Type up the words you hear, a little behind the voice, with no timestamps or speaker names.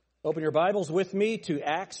Open your Bibles with me to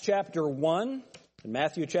Acts chapter 1 and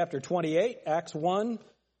Matthew chapter 28. Acts 1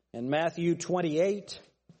 and Matthew 28.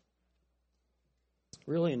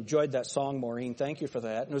 Really enjoyed that song, Maureen. Thank you for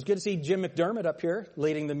that. And it was good to see Jim McDermott up here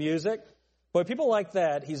leading the music. Boy, people like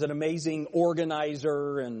that. He's an amazing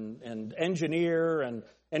organizer and engineer, and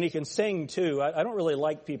he can sing too. I don't really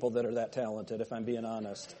like people that are that talented, if I'm being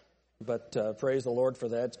honest. But praise the Lord for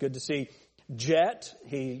that. It's good to see Jet.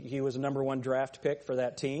 He was a number one draft pick for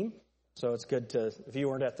that team. So it's good to, if you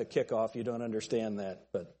weren't at the kickoff, you don't understand that.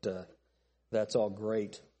 But that's all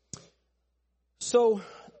great. So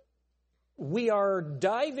we are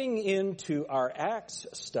diving into our Acts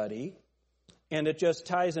study, and it just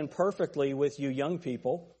ties in perfectly with you young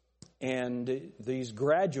people and these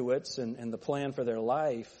graduates and the plan for their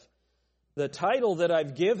life. The title that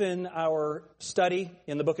I've given our study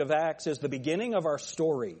in the book of Acts is The Beginning of Our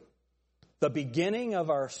Story. The beginning of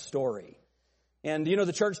our story. And you know,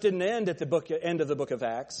 the church didn't end at the end of the book of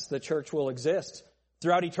Acts. The church will exist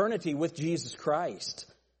throughout eternity with Jesus Christ.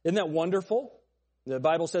 Isn't that wonderful? The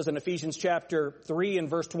Bible says in Ephesians chapter 3 and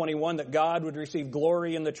verse 21 that God would receive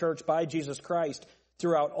glory in the church by Jesus Christ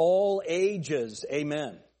throughout all ages.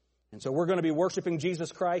 Amen. And so we're going to be worshiping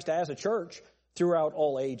Jesus Christ as a church throughout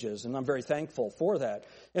all ages. And I'm very thankful for that.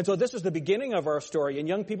 And so this is the beginning of our story. And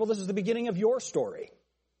young people, this is the beginning of your story.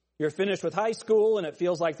 You're finished with high school, and it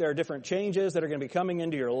feels like there are different changes that are going to be coming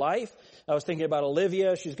into your life. I was thinking about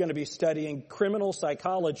Olivia. She's going to be studying criminal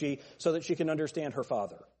psychology so that she can understand her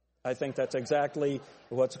father. I think that's exactly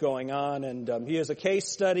what's going on, and he is a case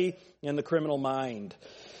study in the criminal mind.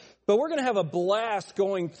 But we're going to have a blast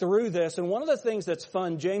going through this, and one of the things that's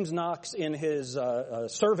fun, James Knox in his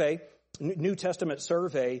survey, New Testament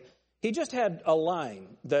survey, he just had a line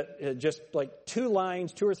that just like two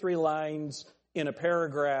or three lines in a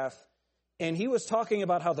paragraph, and he was talking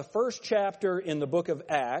about how the first chapter in the book of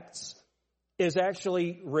Acts is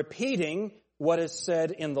actually repeating what is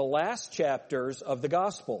said in the last chapters of the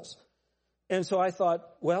Gospels. And so I thought,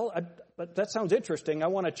 well, that sounds interesting. I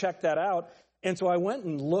want to check that out. And so I went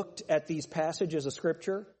and looked at these passages of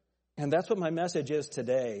Scripture, and that's what my message is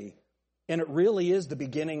today. And it really is the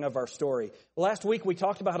beginning of our story. Last week we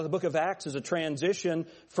talked about how the book of Acts is a transition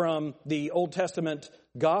from the Old Testament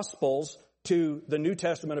Gospels to the New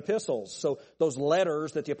Testament epistles. So those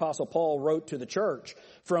letters that the Apostle Paul wrote to the church,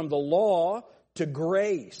 from the law to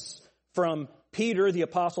grace, from Peter, the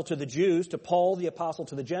apostle to the Jews, to Paul, the apostle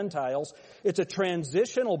to the Gentiles. It's a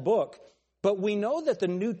transitional book. But we know that the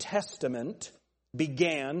New Testament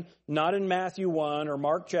began not in Matthew 1 or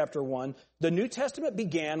Mark chapter 1. The New Testament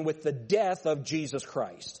began with the death of Jesus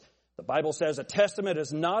Christ. The Bible says a testament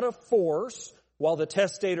is not of force while the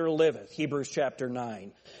testator liveth, Hebrews chapter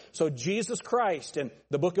 9. So Jesus Christ in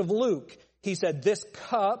the book of Luke, he said, this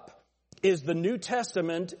cup is the New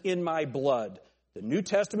Testament in my blood. The New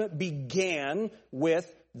Testament began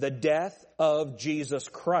with the death of Jesus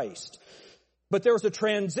Christ. But there was a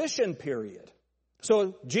transition period.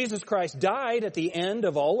 So Jesus Christ died at the end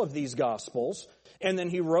of all of these Gospels, and then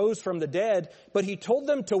he rose from the dead, but he told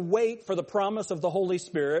them to wait for the promise of the Holy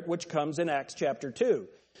Spirit, which comes in Acts chapter 2.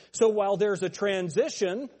 So while there's a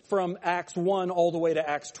transition from Acts 1 all the way to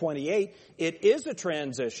Acts 28, it is a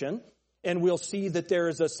transition, and we'll see that there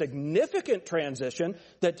is a significant transition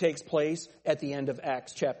that takes place at the end of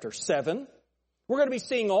Acts chapter 7. We're going to be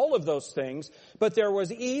seeing all of those things, but there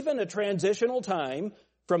was even a transitional time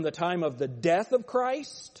from the time of the death of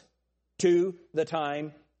Christ to the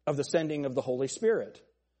time of the sending of the Holy Spirit.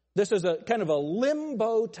 This is a kind of a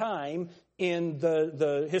limbo time in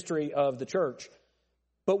the history of the church.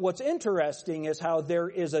 But what's interesting is how there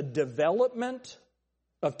is a development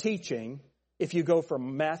of teaching if you go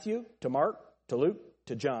from Matthew to Mark to Luke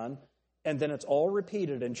to John, and then it's all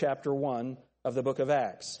repeated in chapter 1 of the book of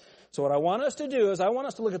Acts. So what I want us to do is I want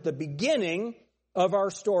us to look at the beginning of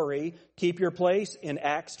our story. Keep your place in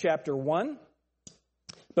Acts chapter 1,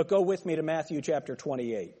 but go with me to Matthew chapter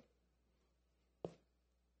 28.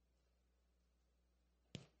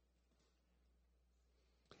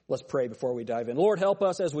 Let's pray before we dive in. Lord, help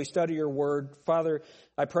us as we study your word. Father,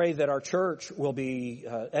 I pray that our church will be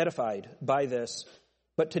edified by this.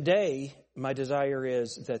 But today, my desire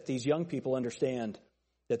is that these young people understand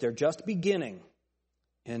that they're just beginning,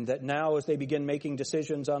 and that now as they begin making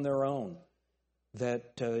decisions on their own,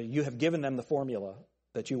 that you have given them the formula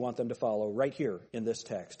that you want them to follow right here in this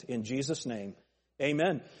text. In Jesus' name,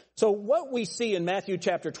 amen. So what we see in Matthew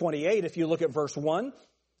chapter 28, if you look at verse 1,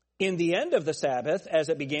 in the end of the Sabbath, as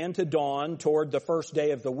it began to dawn toward the first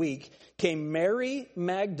day of the week, came Mary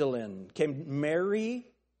Magdalene.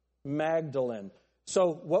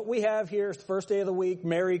 So what we have here is the first day of the week.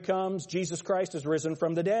 Mary comes. Jesus Christ is risen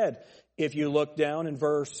from the dead. If you look down in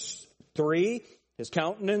verse 3, his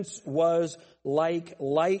countenance was like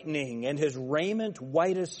lightning, and his raiment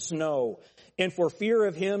white as snow. And for fear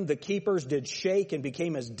of him, the keepers did shake and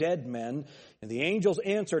became as dead men. And the angels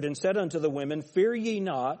answered and said unto the women, Fear ye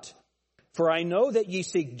not, for I know that ye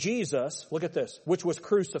seek Jesus, look at this, which was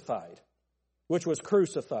crucified. Which was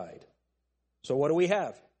crucified. So what do we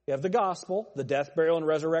have? We have the gospel, the death, burial, and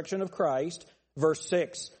resurrection of Christ. Verse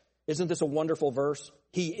 6. Isn't this a wonderful verse?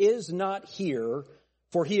 He is not here,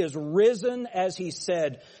 for he is risen, as he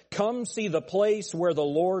said. Come see the place where the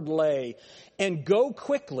Lord lay, and go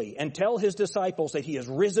quickly and tell his disciples that he is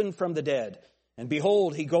risen from the dead. And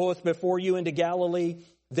behold, he goeth before you into Galilee.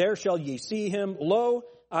 There shall ye see him. Lo,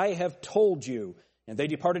 I have told you. And they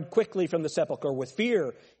departed quickly from the sepulchre with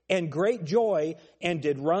fear and great joy, and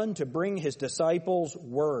did run to bring his disciples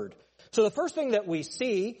word. So the first thing that we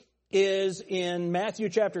see is in Matthew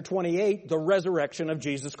chapter 28, the resurrection of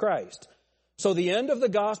Jesus Christ. So the end of the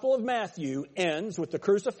Gospel of Matthew ends with the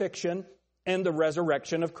crucifixion and the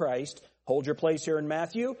resurrection of Christ. Hold your place here in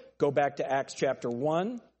Matthew. Go back to Acts chapter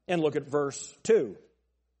 1 and look at verse 2.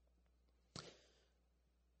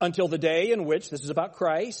 Until the day in which, this is about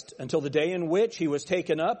Christ, until the day in which he was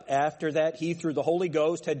taken up, after that he through the Holy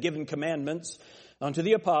Ghost had given commandments unto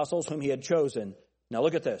the apostles whom he had chosen. Now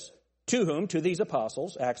look at this. To whom, to these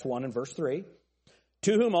apostles, Acts 1 and verse 3,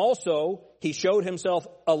 to whom also he showed himself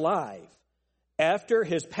alive after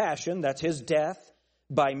his passion, that's his death,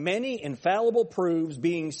 by many infallible proofs,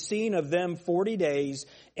 being seen of them 40 days,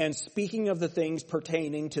 and speaking of the things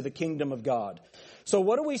pertaining to the kingdom of God. So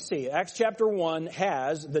what do we see? Acts chapter 1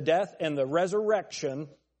 has the death and the resurrection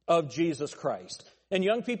of Jesus Christ. And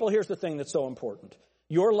young people, here's the thing that's so important.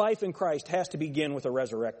 Your life in Christ has to begin with a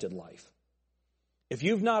resurrected life. If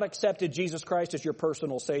you've not accepted Jesus Christ as your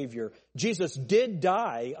personal Savior, Jesus did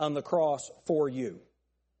die on the cross for you.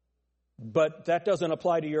 But that doesn't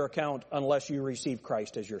apply to your account unless you receive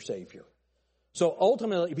Christ as your Savior. So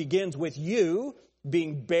ultimately it begins with you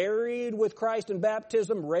being buried with Christ in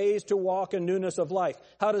baptism, raised to walk in newness of life.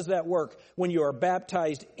 How does that work? When you are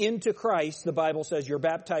baptized into Christ, the Bible says you're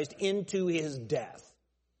baptized into his death.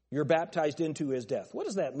 You're baptized into his death. What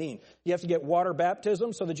does that mean? You have to get water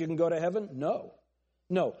baptism so that you can go to heaven? No.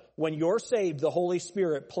 No. When you're saved, the Holy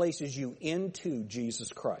Spirit places you into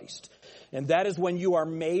Jesus Christ. And that is when you are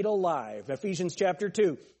made alive. Ephesians chapter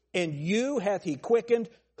 2. And you hath he quickened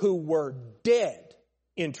who were dead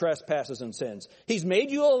in trespasses and sins. He's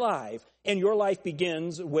made you alive, and your life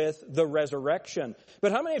begins with the resurrection.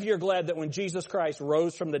 But how many of you are glad that when Jesus Christ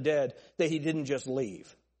rose from the dead, that he didn't just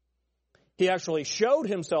leave? He actually showed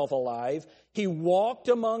himself alive. He walked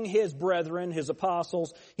among his brethren, his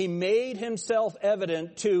apostles. He made himself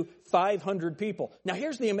evident to 500 people. Now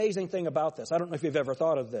here's the amazing thing about this. I don't know if you've ever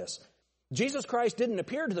thought of this. Jesus Christ didn't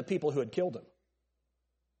appear to the people who had killed him.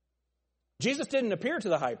 Jesus didn't appear to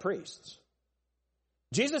the high priests.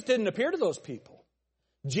 Jesus didn't appear to those people.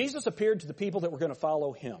 Jesus appeared to the people that were going to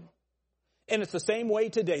follow him. And it's the same way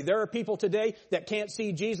today. There are people today that can't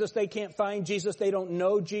see Jesus. They can't find Jesus. They don't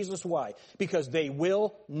know Jesus. Why? Because they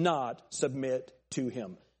will not submit to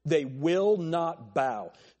him. They will not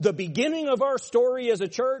bow. The beginning of our story as a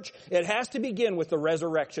church, it has to begin with the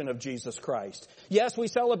resurrection of Jesus Christ. Yes, we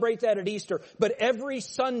celebrate that at Easter, but every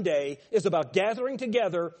Sunday is about gathering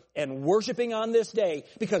together and worshiping on this day,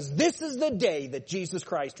 because this is the day that Jesus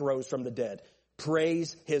Christ rose from the dead.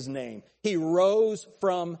 Praise his name. He rose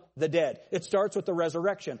from the dead. It starts with the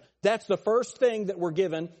resurrection. That's the first thing that we're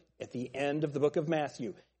given at the end of the book of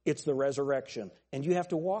Matthew. It's the resurrection. And you have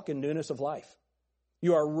to walk in newness of life.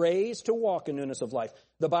 You are raised to walk in newness of life.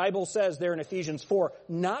 The Bible says there in Ephesians 4,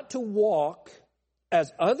 not to walk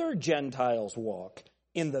as other Gentiles walk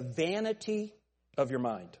in the vanity of your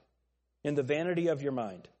mind. In the vanity of your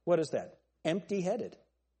mind. What is that? Empty-headed.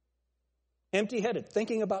 Empty-headed,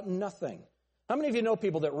 thinking about nothing. How many of you know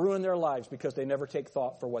people that ruin their lives because they never take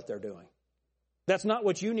thought for what they're doing? That's not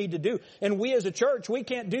what you need to do. And we as a church, we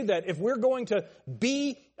can't do that. If we're going to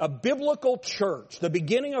be a biblical church, the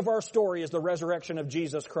beginning of our story is the resurrection of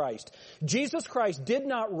Jesus Christ. Jesus Christ did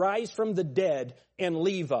not rise from the dead and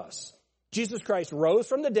leave us. Jesus Christ rose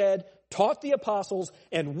from the dead, taught the apostles,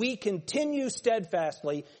 and we continue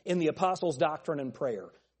steadfastly in the apostles' doctrine and prayer.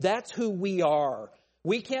 That's who we are.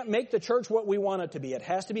 We can't make the church what we want it to be. It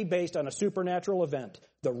has to be based on a supernatural event,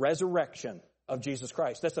 the resurrection of Jesus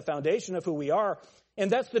Christ. That's the foundation of who we are, and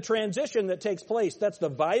that's the transition that takes place. That's the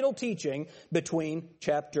vital teaching between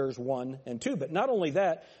chapters 1 and 2. But not only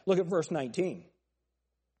that, look at verse 19.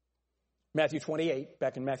 Matthew 28,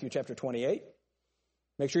 back in Matthew chapter 28.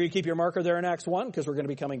 Make sure you keep your marker there in Acts 1 because we're going to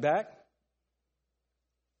be coming back.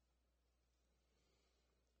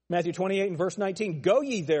 Matthew 28 and verse 19, "Go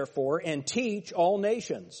ye therefore and teach all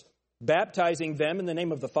nations, baptizing them in the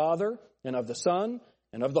name of the Father and of the Son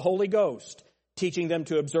and of the Holy Ghost, teaching them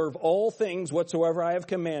to observe all things whatsoever I have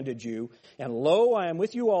commanded you. And lo, I am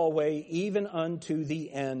with you always, even unto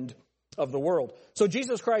the end of the world." So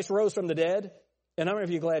Jesus Christ rose from the dead, and how many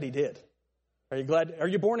of you are glad he did? Are you glad? Are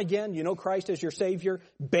you born again? You know Christ as your Savior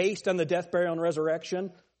based on the death, burial, and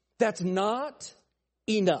resurrection? That's not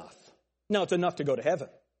enough. No, it's enough to go to heaven.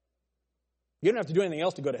 You don't have to do anything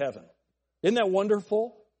else to go to heaven. Isn't that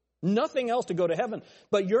wonderful? Nothing else to go to heaven.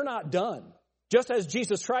 But you're not done. Just as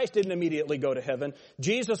Jesus Christ didn't immediately go to heaven,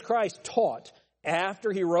 Jesus Christ taught.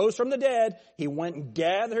 After he rose from the dead, he went and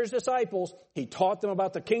gathered his disciples. He taught them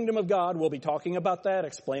about the kingdom of God. We'll be talking about that,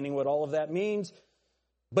 explaining what all of that means.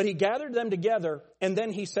 But he gathered them together, and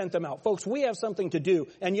then he sent them out. Folks, we have something to do.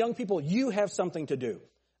 And young people, you have something to do.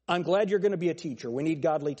 I'm glad you're going to be a teacher. We need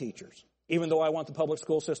godly teachers. Even though I want the public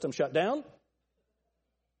school system shut down.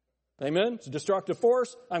 Amen? It's a destructive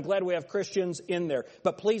force. I'm glad we have Christians in there.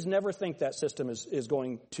 But please never think that system is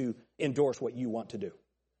going to endorse what you want to do.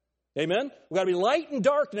 Amen? We've got to be light in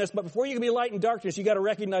darkness, but before you can be light in darkness, you've got to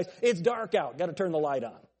recognize it's dark out. You've got to turn the light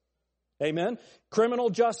on. Amen?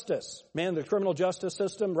 Criminal justice. Man, the criminal justice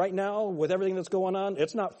system right now, with everything that's going on,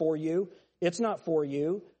 it's not for you. It's not for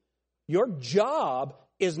you. Your job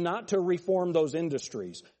is not to reform those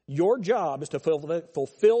industries. Your job is to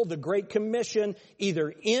fulfill the Great Commission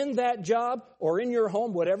either in that job or in your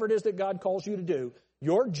home, whatever it is that God calls you to do.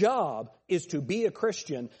 Your job is to be a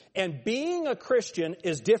Christian, and being a Christian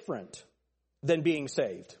is different than being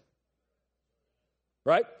saved.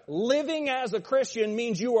 Right? Living as a Christian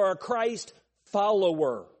means you are a Christ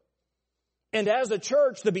follower. And as a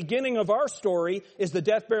church, the beginning of our story is the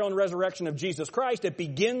death, burial, and resurrection of Jesus Christ. It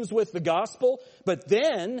begins with the gospel, but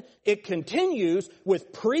then it continues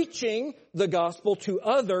with preaching the gospel to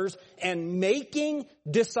others and making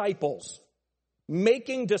disciples.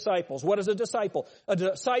 Making disciples. What is a disciple? A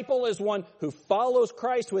disciple is one who follows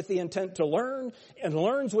Christ with the intent to learn and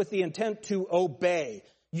learns with the intent to obey.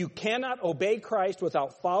 You cannot obey Christ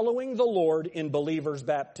without following the Lord in believers'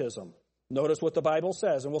 baptism. Notice what the Bible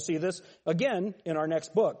says, and we'll see this again in our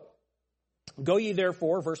next book. "Go ye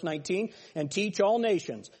therefore," verse 19, "and teach all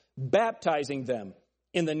nations, baptizing them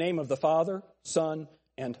in the name of the Father, Son,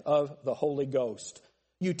 and of the Holy Ghost."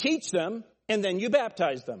 You teach them, and then you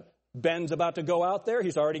baptize them. Ben's about to go out there.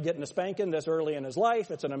 He's already getting a spanking this early in his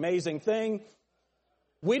life. It's an amazing thing.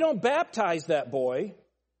 We don't baptize that boy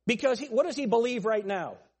because what does he believe right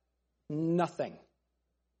now? Nothing.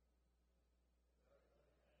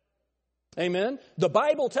 Amen. The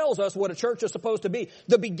Bible tells us what a church is supposed to be.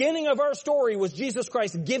 The beginning of our story was Jesus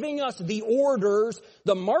Christ giving us the orders,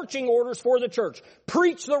 the marching orders for the church.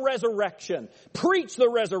 Preach the resurrection. Preach the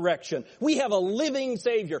resurrection. We have a living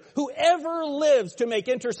Savior who ever lives to make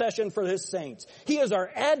intercession for His saints. He is our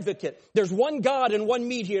advocate. There's one God and one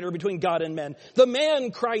mediator between God and men. The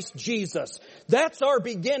man Christ Jesus. That's our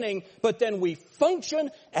beginning, but then we function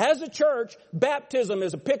as a church. Baptism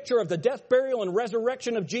is a picture of the death, burial, and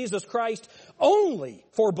resurrection of Jesus Christ only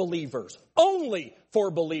for believers. Only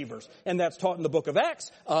for believers. And that's taught in the book of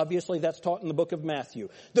Acts. Obviously, that's taught in the book of Matthew.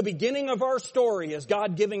 The beginning of our story is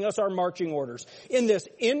God giving us our marching orders. In this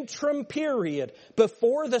interim period,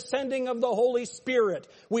 before the sending of the Holy Spirit,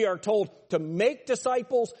 we are told to make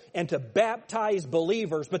disciples and to baptize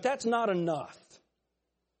believers. But that's not enough.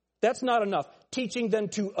 That's not enough. Teaching them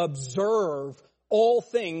to observe all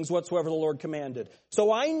things whatsoever the Lord commanded.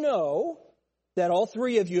 So I know that all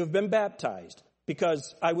three of you have been baptized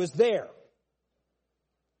because I was there.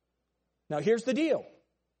 Now here's the deal.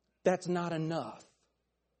 That's not enough.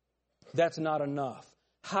 That's not enough.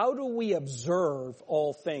 How do we observe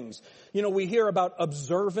all things? You know, we hear about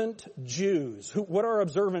observant Jews. What are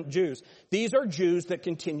observant Jews? These are Jews that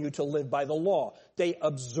continue to live by the law. They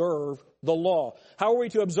observe the law. How are we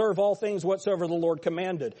to observe all things whatsoever the Lord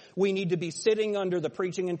commanded? We need to be sitting under the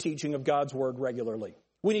preaching and teaching of God's Word regularly.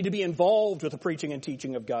 We need to be involved with the preaching and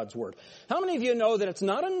teaching of God's Word. How many of you know that it's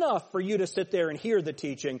not enough for you to sit there and hear the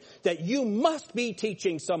teaching, that you must be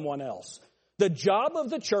teaching someone else? The job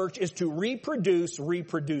of the church is to reproduce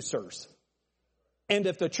reproducers. And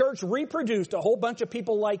if the church reproduced a whole bunch of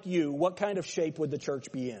people like you, what kind of shape would the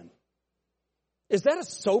church be in? Is that a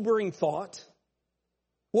sobering thought?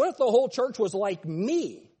 What if the whole church was like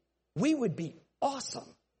me? We would be awesome.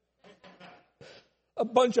 A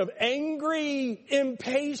bunch of angry,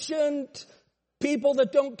 impatient people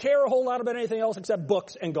that don't care a whole lot about anything else except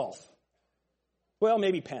books and golf. Well,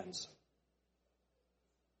 maybe pens.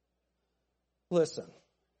 Listen,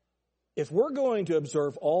 if we're going to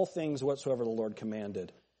observe all things whatsoever the Lord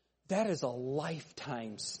commanded, that is a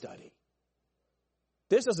lifetime study.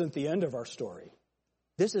 This isn't the end of our story.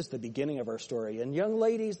 This is the beginning of our story. And young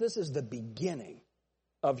ladies, this is the beginning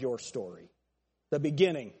of your story. The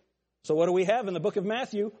beginning. So what do we have in the book of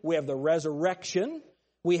Matthew? We have the resurrection.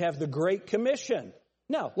 We have the Great Commission.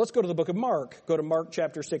 Now, let's go to the book of Mark. Go to Mark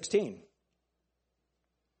chapter 16.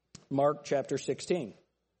 Mark chapter 16.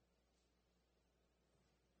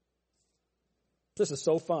 This is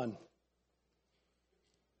so fun.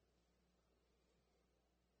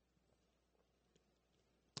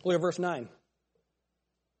 Look at verse 9.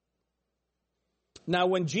 Now,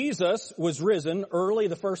 when Jesus was risen early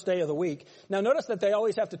the first day of the week. Now, notice that they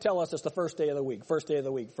always have to tell us it's the first day of the week, first day of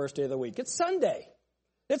the week, first day of the week. It's Sunday.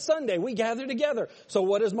 It's Sunday. We gather together. So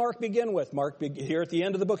what does Mark begin with? Here at the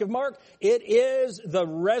end of the book of Mark, it is the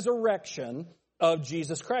resurrection of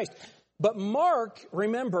Jesus Christ. But Mark,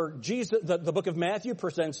 remember, Jesus, the book of Matthew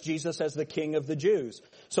presents Jesus as the King of the Jews.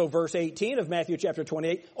 So verse 18 of Matthew chapter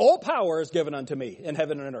 28, all power is given unto me in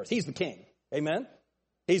heaven and on earth. He's the King. Amen?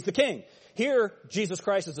 He's the King. Here, Jesus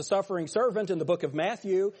Christ is the suffering servant in the book of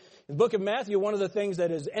Matthew. In the book of Matthew, one of the things that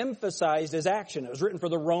is emphasized is action. It was written for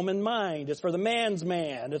the Roman mind. It's for the man's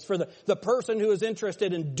man. It's for the person who is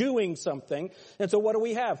interested in doing something. And so what do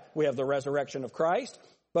we have? We have the resurrection of Christ.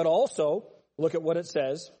 But also, look at what it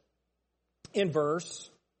says in verse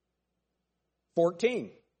 14.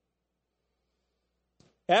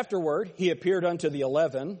 Afterward, he appeared unto the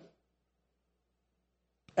 11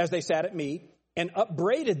 as they sat at meat, and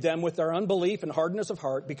upbraided them with their unbelief and hardness of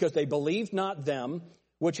heart, because they believed not them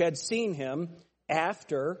which had seen him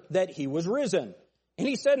after that he was risen. And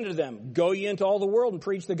he said unto them, go ye into all the world and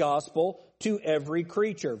preach the gospel to every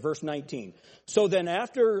creature. Verse 19. So then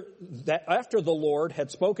after the Lord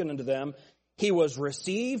had spoken unto them, he was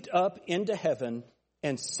received up into heaven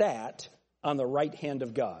and sat on the right hand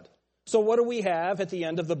of God. So what do we have at the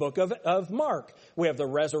end of the book of Mark? We have the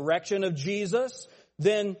resurrection of Jesus.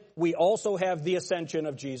 Then we also have the ascension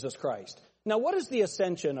of Jesus Christ. Now, what is the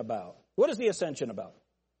ascension about? What is the ascension about?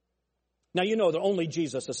 Now, you know that only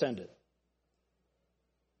Jesus ascended.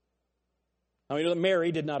 Now, you know that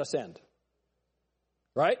Mary did not ascend.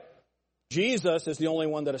 Right? Jesus is the only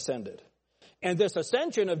one that ascended. And this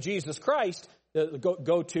ascension of Jesus Christ,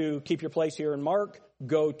 go to, keep your place here in Mark,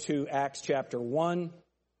 go to Acts chapter 1.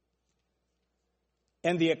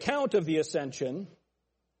 And the account of the ascension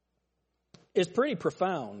is pretty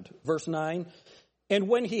profound. Verse 9, and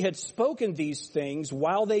when he had spoken these things,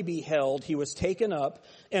 while they beheld, he was taken up,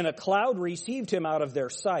 and a cloud received him out of their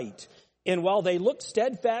sight. And while they looked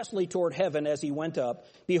steadfastly toward heaven as he went up,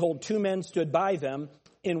 behold, two men stood by them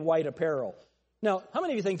in white apparel. Now, how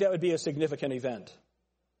many of you think that would be a significant event?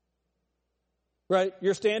 Right?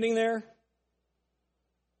 You're standing there.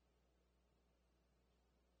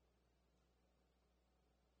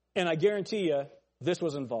 And I guarantee you, this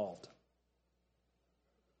was involved.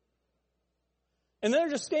 And they're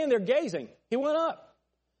just standing there gazing. He went up.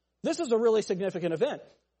 This is a really significant event.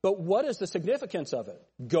 But what is the significance of it?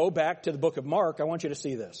 Go back to the book of Mark. I want you to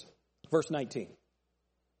see this. Verse 19.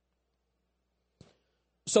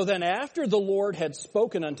 So then after the Lord had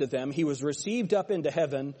spoken unto them, he was received up into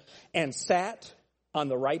heaven and sat on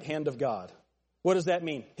the right hand of God. What does that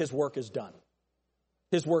mean? His work is done.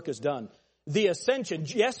 His work is done. The ascension,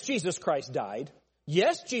 yes, Jesus Christ died.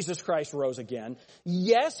 Yes, Jesus Christ rose again.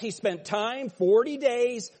 Yes, he spent time, 40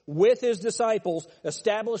 days, with his disciples,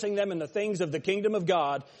 establishing them in the things of the kingdom of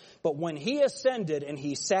God. But when he ascended and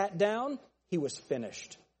he sat down, he was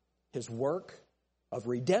finished. His work of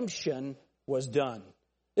redemption was done.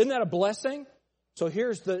 Isn't that a blessing? So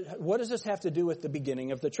what does this have to do with the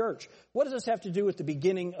beginning of the church? What does this have to do with the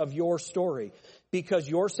beginning of your story? Because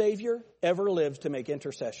your Savior ever lives to make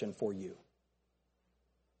intercession for you.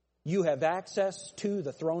 You have access to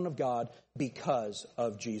the throne of God because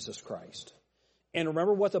of Jesus Christ. And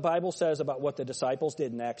remember what the Bible says about what the disciples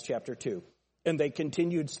did in Acts chapter 2. And they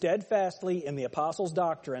continued steadfastly in the apostles'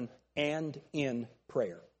 doctrine and in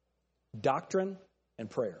prayer. Doctrine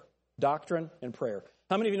and prayer. Doctrine and prayer.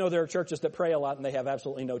 How many of you know there are churches that pray a lot and they have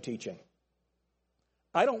absolutely no teaching?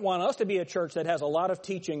 I don't want us to be a church that has a lot of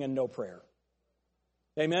teaching and no prayer.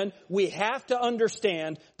 Amen? We have to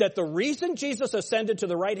understand that the reason Jesus ascended to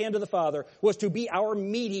the right hand of the Father was to be our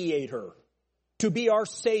mediator, to be our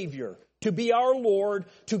Savior, to be our Lord,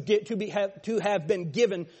 to have been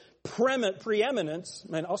given preeminence,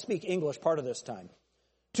 and I'll speak English part of this time,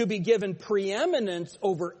 to be given preeminence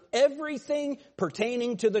over everything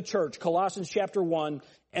pertaining to the church. Colossians chapter 1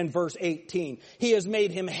 and verse 18. He has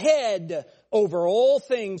made him head over all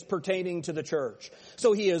things pertaining to the church.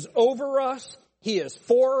 So he is over us. He is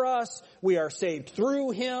for us. We are saved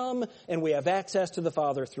through Him, and we have access to the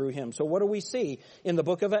Father through Him. So what do we see? In the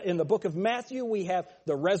book of Matthew, we have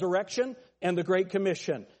the resurrection and the Great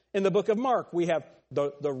Commission. In the book of Mark, we have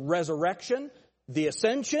the resurrection, the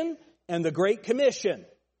ascension, and the Great Commission.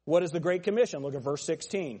 What is the Great Commission? Look at verse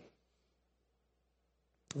 16.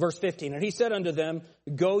 Verse 15, and He said unto them,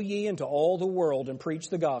 Go ye into all the world and preach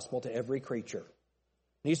the gospel to every creature.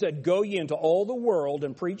 And He said, Go ye into all the world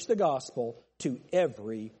and preach the gospel to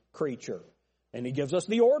every creature. And He gives us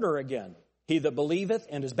the order again. He that believeth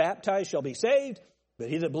and is baptized shall be saved, but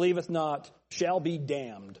he that believeth not shall be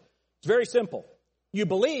damned. It's very simple. You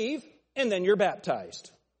believe, and then you're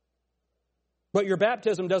baptized. But your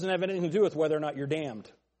baptism doesn't have anything to do with whether or not you're damned.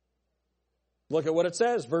 Look at what it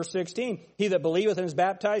says, verse 16. He that believeth and is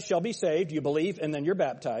baptized shall be saved. You believe, and then you're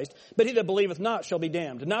baptized. But he that believeth not shall be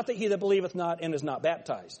damned. Not that he that believeth not and is not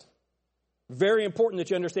baptized. Very important that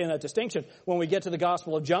you understand that distinction. When we get to the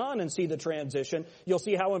Gospel of John and see the transition, you'll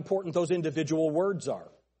see how important those individual words are.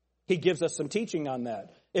 He gives us some teaching on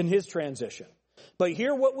that in his transition. But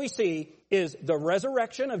here what we see is the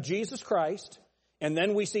resurrection of Jesus Christ, and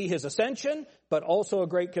then we see His ascension, but also a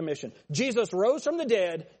Great Commission. Jesus rose from the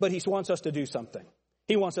dead, but He wants us to do something.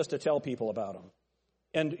 He wants us to tell people about Him.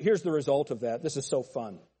 And here's the result of that. This is so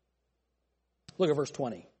fun. Look at verse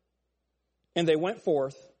 20. And they went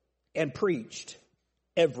forth and preached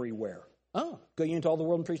everywhere. Oh, go ye into all the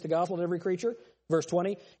world and preach the gospel to every creature. Verse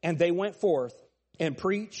 20. And they went forth and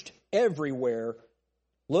preached everywhere.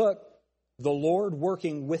 Look, the Lord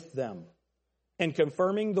working with them and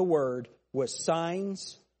confirming the word with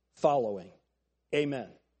signs following. Amen.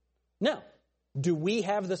 Now, do we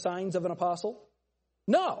have the signs of an apostle?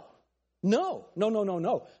 No.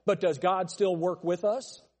 But does God still work with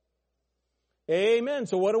us? Amen.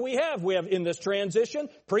 So what do we have? We have in this transition,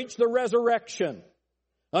 preach the resurrection.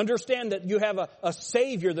 Understand that you have a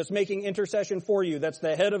Savior that's making intercession for you. That's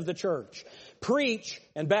the head of the church. Preach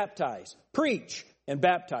and baptize. Preach and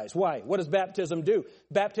baptize. Why? What does baptism do?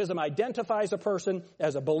 Baptism identifies a person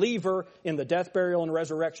as a believer in the death, burial, and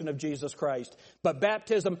resurrection of Jesus Christ. But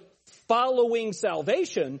baptism following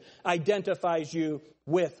salvation identifies you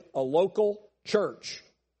with a local church.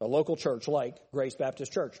 A local church like Grace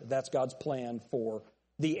Baptist Church. That's God's plan for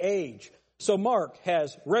the age. So Mark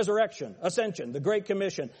has resurrection, ascension, the Great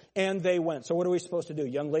Commission, and they went. So what are we supposed to do?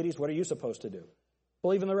 Young ladies, what are you supposed to do?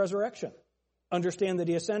 Believe in the resurrection. Understand that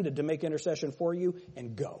He ascended to make intercession for you,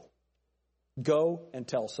 and go. Go and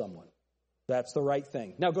tell someone. That's the right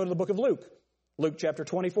thing. Now go to the book of Luke. Luke chapter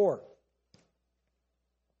 24.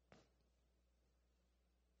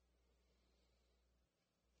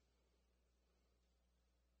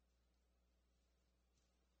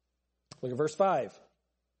 Look at verse 5.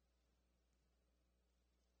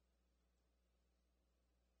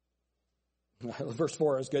 Verse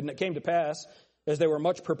 4 is good. And it came to pass, as they were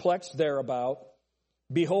much perplexed thereabout,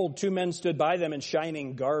 behold, two men stood by them in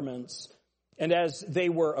shining garments. And as they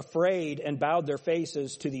were afraid and bowed their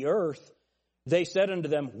faces to the earth, they said unto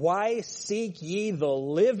them, Why seek ye the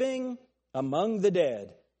living among the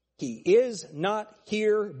dead? He is not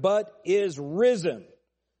here, but is risen.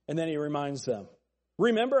 And then He reminds them,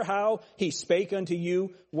 Remember how He spake unto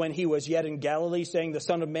you when He was yet in Galilee, saying, The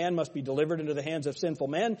Son of Man must be delivered into the hands of sinful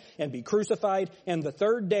men and be crucified, and the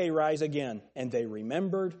third day rise again. And they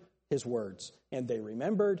remembered His words. And they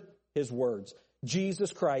remembered His words.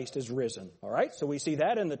 Jesus Christ is risen. All right, so we see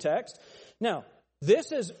that in the text. Now,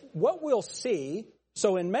 this is what we'll see.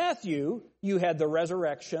 So in Matthew, you had the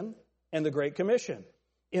resurrection and the Great Commission.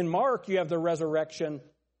 In Mark, you have the resurrection,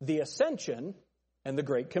 the ascension, and the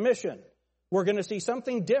Great Commission. We're going to see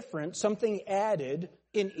something different, something added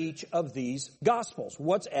in each of these Gospels.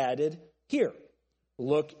 What's added here?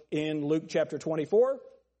 Look in Luke chapter 24.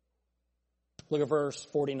 Look at verse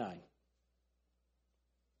 49.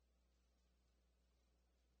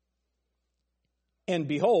 And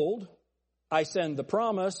behold, I send the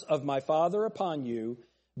promise of my Father upon you,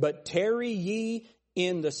 but tarry ye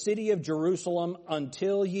in the city of Jerusalem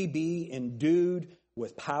until ye be endued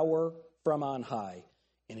with power from on high.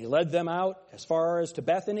 And He led them out as far as to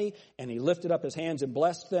Bethany, and He lifted up His hands and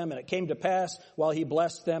blessed them. And it came to pass, while He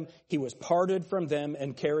blessed them, He was parted from them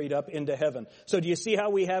and carried up into heaven. So do you see how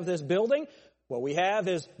we have this building? What we have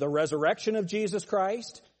is the resurrection of Jesus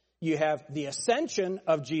Christ. You have the ascension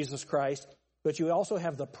of Jesus Christ. But you also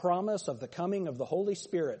have the promise of the coming of the Holy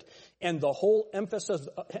Spirit. And the whole emphasis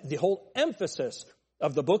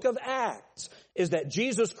of the book of Acts is that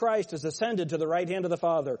Jesus Christ has ascended to the right hand of the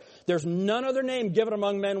Father. There's none other name given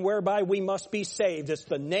among men whereby we must be saved. It's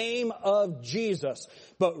the name of Jesus.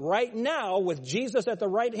 But right now, with Jesus at the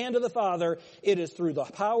right hand of the Father, it is through the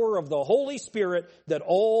power of the Holy Spirit that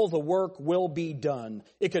all the work will be done.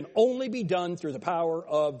 It can only be done through the power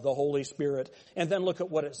of the Holy Spirit. And then look at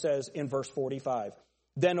what it says in verse 45.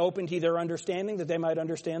 Then opened he their understanding that they might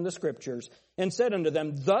understand the Scriptures, and said unto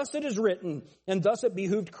them, Thus it is written, and thus it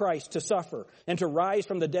behooved Christ to suffer, and to rise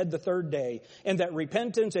from the dead the third day, and that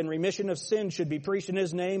repentance and remission of sins should be preached in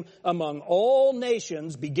his name among all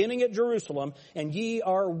nations, beginning at Jerusalem, and ye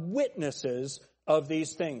are witnesses of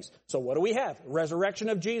these things. So what do we have? Resurrection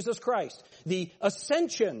of Jesus Christ, the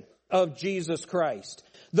ascension of Jesus Christ,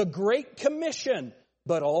 the Great Commission,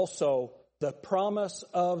 but also the promise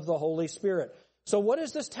of the Holy Spirit. So what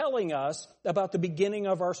is this telling us about the beginning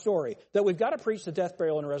of our story? That we've got to preach the death,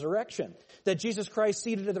 burial, and resurrection. That Jesus Christ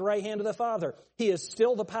seated at the right hand of the Father. He is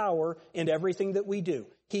still the power in everything that we do.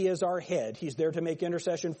 He is our head. He's there to make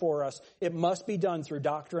intercession for us. It must be done through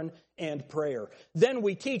doctrine and prayer. Then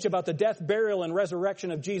we teach about the death, burial, and resurrection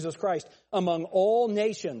of Jesus Christ among all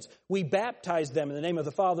nations. We baptize them in the name of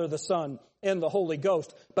the Father, the Son, and the Holy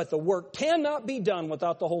Ghost. But the work cannot be done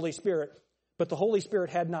without the Holy Spirit. But the Holy Spirit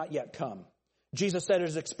had not yet come. Jesus said, It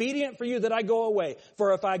is expedient for you that I go away.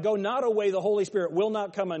 For if I go not away, the Holy Spirit will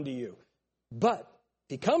not come unto you. But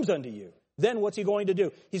if he comes unto you, then what's he going to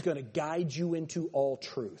do? He's going to guide you into all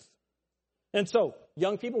truth. And so,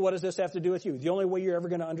 young people, what does this have to do with you? The only way you're ever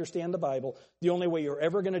going to understand the Bible, the only way you're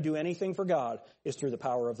ever going to do anything for God is through the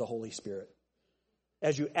power of the Holy Spirit.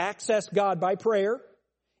 As you access God by prayer,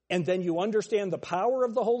 and then you understand the power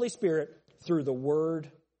of the Holy Spirit through the Word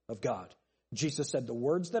of God. Jesus said, the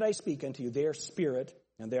words that I speak unto you, they are spirit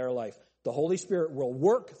and they are life. The Holy Spirit will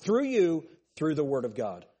work through you through the Word of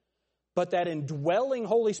God. But that indwelling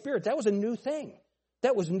Holy Spirit, that was a new thing.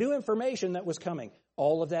 That was new information that was coming.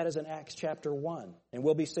 All of that is in Acts chapter 1. And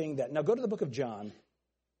we'll be seeing that. Now go to the book of John.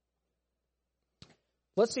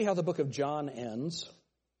 Let's see how the book of John ends.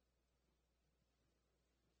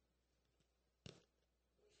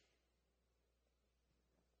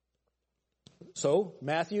 So,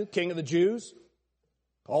 Matthew, King of the Jews,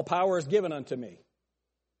 all power is given unto me.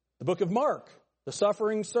 The book of Mark, the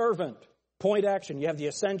suffering servant, point action. You have the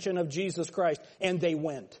ascension of Jesus Christ, and they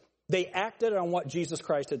went. They acted on what Jesus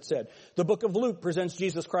Christ had said. The book of Luke presents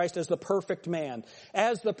Jesus Christ as the perfect man.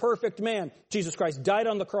 As the perfect man, Jesus Christ died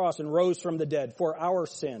on the cross and rose from the dead for our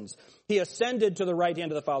sins. He ascended to the right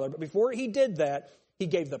hand of the Father. But before he did that, he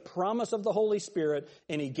gave the promise of the Holy Spirit,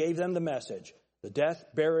 and he gave them the message. The death,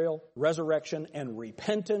 burial, resurrection, and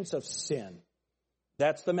repentance of sin.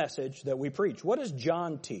 That's the message that we preach. What does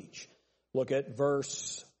John teach? Look at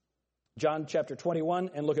John chapter 21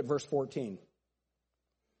 and look at verse 14.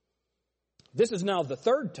 This is now the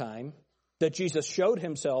third time that Jesus showed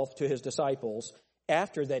himself to his disciples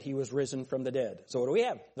after that he was risen from the dead. So what do we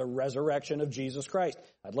have? The resurrection of Jesus Christ.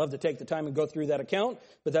 I'd love to take the time and go through that account,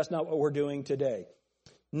 but that's not what we're doing today.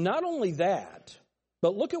 Not only that,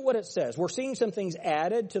 but look at what it says. We're seeing some things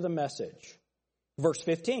added to the message. Verse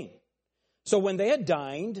 15. So when they had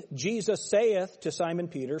dined, Jesus saith to Simon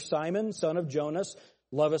Peter, Simon, son of Jonas,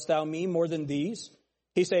 lovest thou me more than these?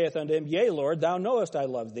 He saith unto him, Yea, Lord, thou knowest I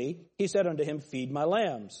love thee. He said unto him, Feed my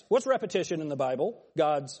lambs. What's repetition in the Bible?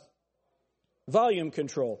 God's volume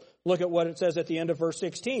control. Look at what it says at the end of verse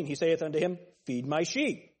 16. He saith unto him, Feed my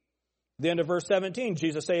sheep. The end of verse 17,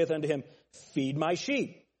 Jesus saith unto him, Feed my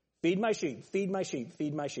sheep. Feed my sheep, feed my sheep,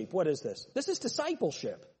 feed my sheep. What is this? This is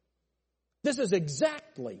discipleship. This is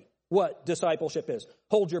exactly what discipleship is.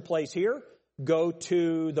 Hold your place here. Go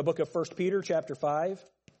to the book of 1 Peter chapter 5.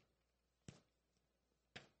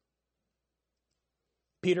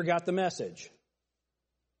 Peter got the message.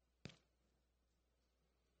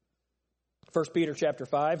 1 Peter chapter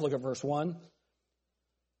 5, look at verse 1.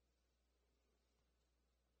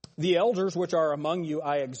 The elders which are among you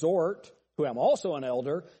I exhort, who am also an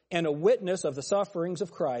elder, and a witness of the sufferings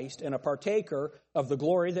of Christ, and a partaker of the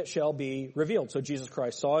glory that shall be revealed. So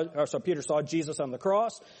Peter saw Jesus on the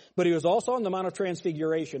cross, but he was also on the Mount of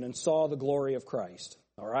Transfiguration and saw the glory of Christ.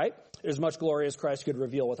 All right? As much glory as Christ could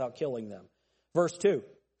reveal without killing them. Verse 2,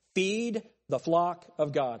 feed the flock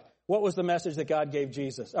of God. What was the message that God gave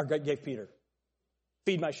gave Peter?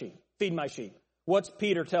 Feed my sheep. Feed my sheep. What's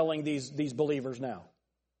Peter telling these believers now?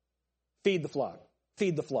 Feed the flock.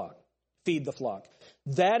 Feed the flock. Feed the flock.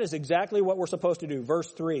 That is exactly what we're supposed to do.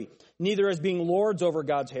 Verse 3, neither as being lords over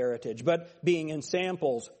God's heritage, but being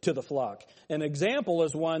ensamples to the flock. An example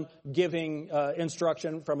is one giving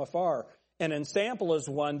instruction from afar. An ensample is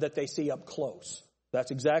one that they see up close.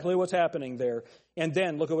 That's exactly what's happening there. And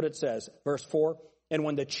then look at what it says. Verse 4, and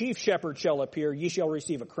when the chief shepherd shall appear, ye shall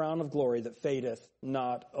receive a crown of glory that fadeth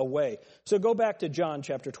not away. So go back to John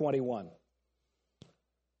chapter 21.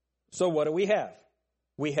 So what do we have?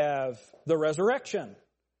 We have the resurrection.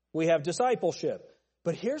 We have discipleship.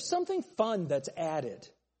 But here's something fun that's added.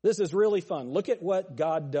 This is really fun. Look at what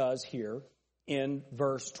God does here in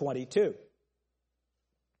verse 22.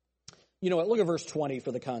 You know what? Look at verse 20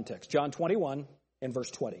 for the context. John 21 and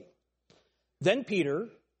verse 20. Then Peter,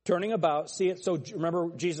 turning about, see it. So remember,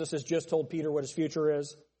 Jesus has just told Peter what his future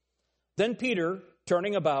is. Then Peter,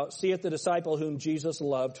 turning about, seeth the disciple whom Jesus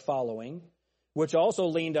loved following, which also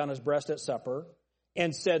leaned on his breast at supper,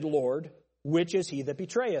 and said, Lord, which is he that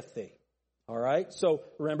betrayeth thee? All right. So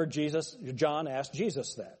remember, John asked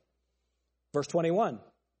Jesus that. Verse 21.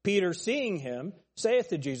 Peter, seeing him, saith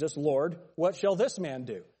to Jesus, Lord, what shall this man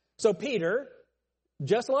do? So Peter,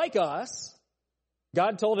 just like us,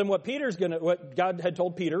 God told him what God had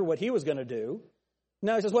told Peter what he was going to do.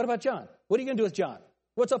 Now he says, what about John? What are you going to do with John?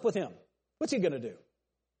 What's up with him? What's he going to do?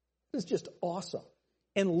 This is just awesome.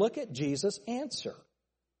 And look at Jesus' answer.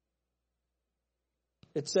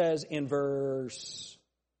 It says in verse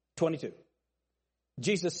 22,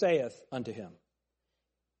 Jesus saith unto him,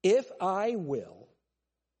 if I will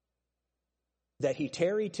that he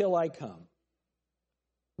tarry till I come,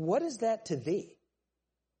 what is that to thee?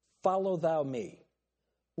 Follow thou me.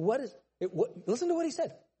 Listen to what he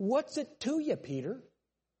said. What's it to you, Peter?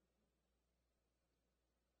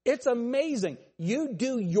 It's amazing. You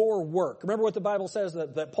do your work. Remember what the Bible says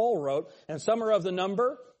that Paul wrote, and some are of the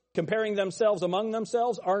number, comparing themselves among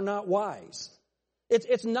themselves, are not wise.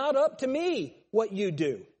 It's not up to me what you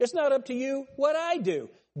do. It's not up to you what I do.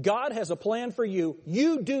 God has a plan for you.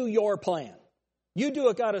 You do your plan. You do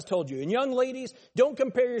what God has told you. And young ladies, don't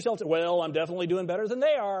compare yourself to, well, I'm definitely doing better than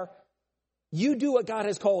they are. You do what God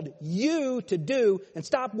has called you to do and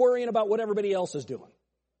stop worrying about what everybody else is doing.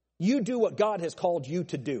 You do what God has called you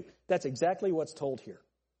to do. That's exactly what's told here.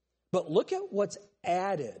 But look at what's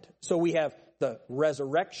added. So we have the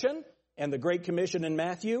resurrection and the Great Commission in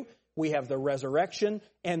Matthew. We have the resurrection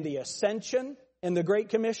and the ascension and the Great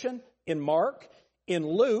Commission in Mark. In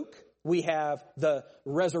Luke, we have the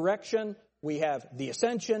resurrection, we have the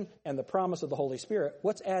ascension, and the promise of the Holy Spirit.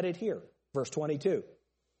 What's added here? Verse 22.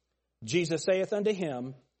 Jesus saith unto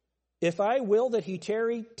him, if I will that he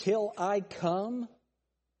tarry till I come,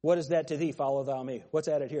 what is that to thee? Follow thou me. What's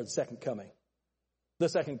added here? The second coming. The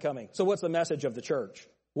second coming. So what's the message of the church?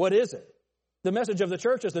 What is it? The message of the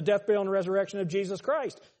church is the death, burial, and resurrection of Jesus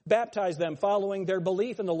Christ. Baptize them following their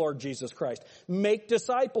belief in the Lord Jesus Christ. Make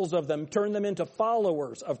disciples of them. Turn them into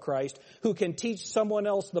followers of Christ who can teach someone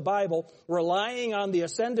else the Bible, relying on the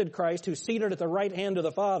ascended Christ who's seated at the right hand of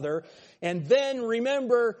the Father. And then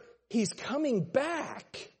remember, he's coming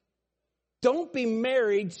back. Don't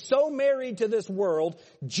be so married to this world.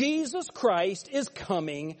 Jesus Christ is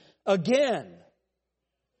coming again.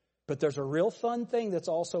 But there's a real fun thing that's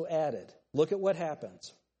also added. Look at what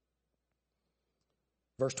happens.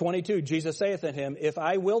 Verse 22, Jesus saith unto him, if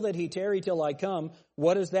I will that he tarry till I come,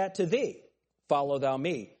 what is that to thee? Follow thou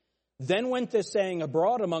me. Then went this saying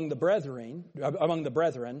abroad among the brethren,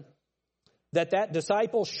 that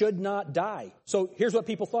disciple should not die. So here's what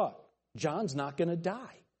people thought. John's not going to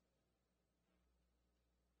die.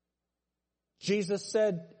 Jesus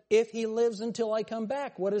said, if he lives until I come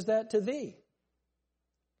back, what is that to thee?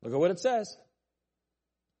 Look at what it says.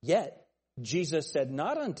 Yet Jesus said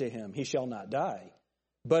not unto him, he shall not die.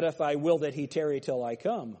 But if I will that he tarry till I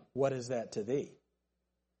come, what is that to thee?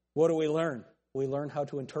 What do we learn? We learn how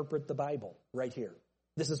to interpret the Bible right here.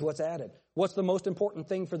 This is what's added. What's the most important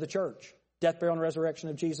thing for the church? Death, burial, and resurrection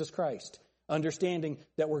of Jesus Christ. Understanding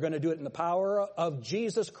that we're going to do it in the power of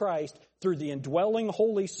Jesus Christ through the indwelling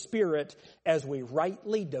Holy Spirit as we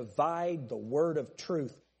rightly divide the word of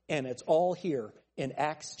truth. And it's all here in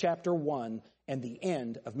Acts chapter 1 and the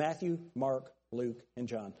end of Matthew, Mark, Luke, and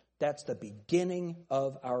John. That's the beginning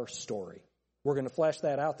of our story. We're going to flesh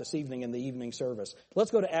that out this evening in the evening service.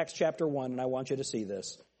 Let's go to Acts chapter 1, and I want you to see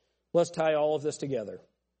this. Let's tie all of this together.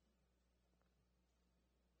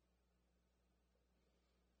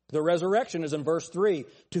 The resurrection is in verse 3,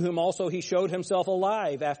 to whom also he showed himself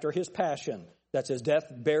alive after his passion. That's his death,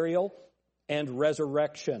 burial, and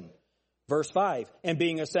resurrection. Verse 5, and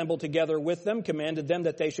being assembled together with them, commanded them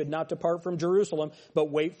that they should not depart from Jerusalem, but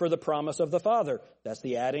wait for the promise of the Father. That's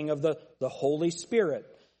the adding of the Holy Spirit.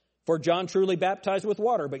 For John truly baptized with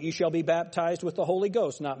water, but ye shall be baptized with the Holy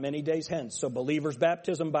Ghost not many days hence. So believers'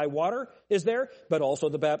 baptism by water is there, but also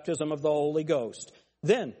the baptism of the Holy Ghost.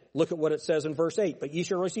 Then, look at what it says in verse 8, but ye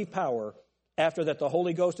shall receive power after that the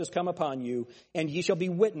Holy Ghost is come upon you, and ye shall be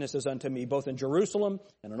witnesses unto me, both in Jerusalem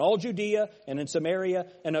and in all Judea and in Samaria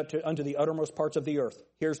and unto the uttermost parts of the earth.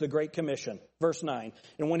 Here's the Great Commission. Verse 9.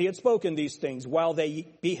 And when he had spoken these things, while they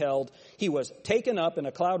beheld, he was taken up, and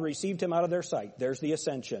a cloud received him out of their sight. There's the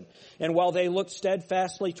ascension. And while they looked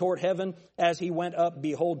steadfastly toward heaven, as he went up,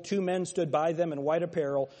 behold, two men stood by them in white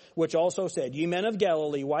apparel, which also said, Ye men of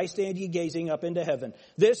Galilee, why stand ye gazing up into heaven?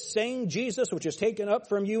 This same Jesus, which is taken up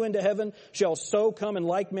from you into heaven, shall so come in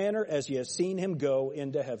like manner as ye have seen him go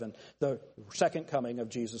into heaven. The second coming of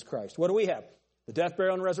Jesus Christ. What do we have? The death,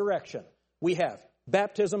 burial, and resurrection. We have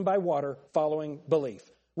baptism by water following belief.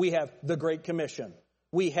 We have the Great Commission.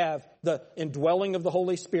 We have the indwelling of the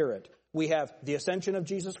Holy Spirit. We have the ascension of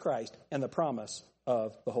Jesus Christ and the promise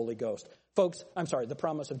of the Holy Ghost. Folks, the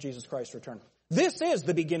promise of Jesus Christ's return. This is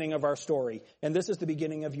the beginning of our story, and this is the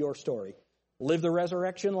beginning of your story. Live the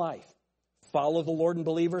resurrection life. Follow the Lord in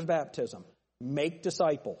believers' baptism. Make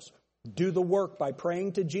disciples. Do the work by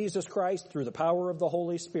praying to Jesus Christ through the power of the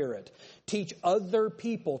Holy Spirit. Teach other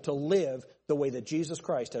people to live the way that Jesus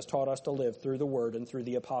Christ has taught us to live through the Word and through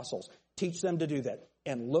the apostles. Teach them to do that.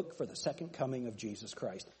 And look for the second coming of Jesus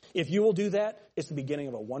Christ. If you will do that, it's the beginning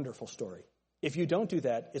of a wonderful story. If you don't do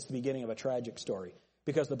that, it's the beginning of a tragic story.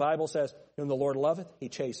 Because the Bible says, whom the Lord loveth, he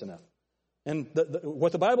chasteneth. And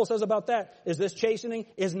what the Bible says about that is this chastening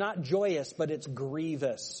is not joyous, but it's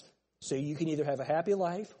grievous. So you can either have a happy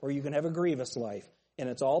life or you can have a grievous life. And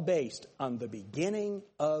it's all based on the beginning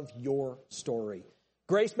of your story.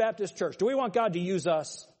 Grace Baptist Church, do we want God to use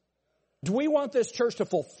us? Do we want this church to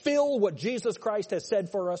fulfill what Jesus Christ has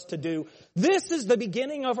said for us to do? This is the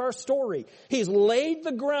beginning of our story. He's laid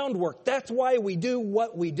the groundwork. That's why we do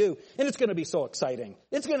what we do. And it's going to be so exciting.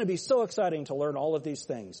 It's going to be so exciting to learn all of these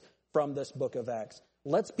things from this book of Acts.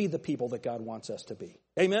 Let's be the people that God wants us to be.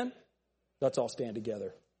 Amen? Let's all stand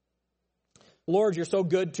together. Lord, you're so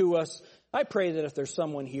good to us. I pray that if there's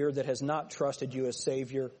someone here that has not trusted you as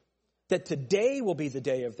Savior, that today will be the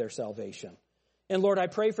day of their salvation. And Lord, I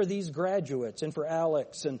pray for these graduates and for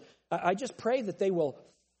Alex, and I just pray that they will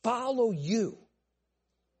follow you,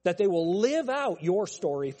 that they will live out your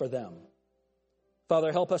story for them.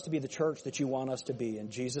 Father, help us to be the church that you want us to be.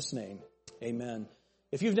 In Jesus' name, amen.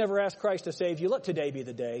 If you've never asked Christ to save you, let today be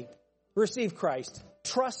the day. Receive Christ.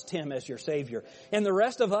 Trust him as your Savior. And the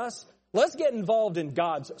rest of us, let's get involved in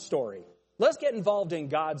God's story. Let's get involved in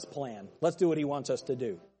God's plan. Let's do what he wants us to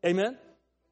do. Amen?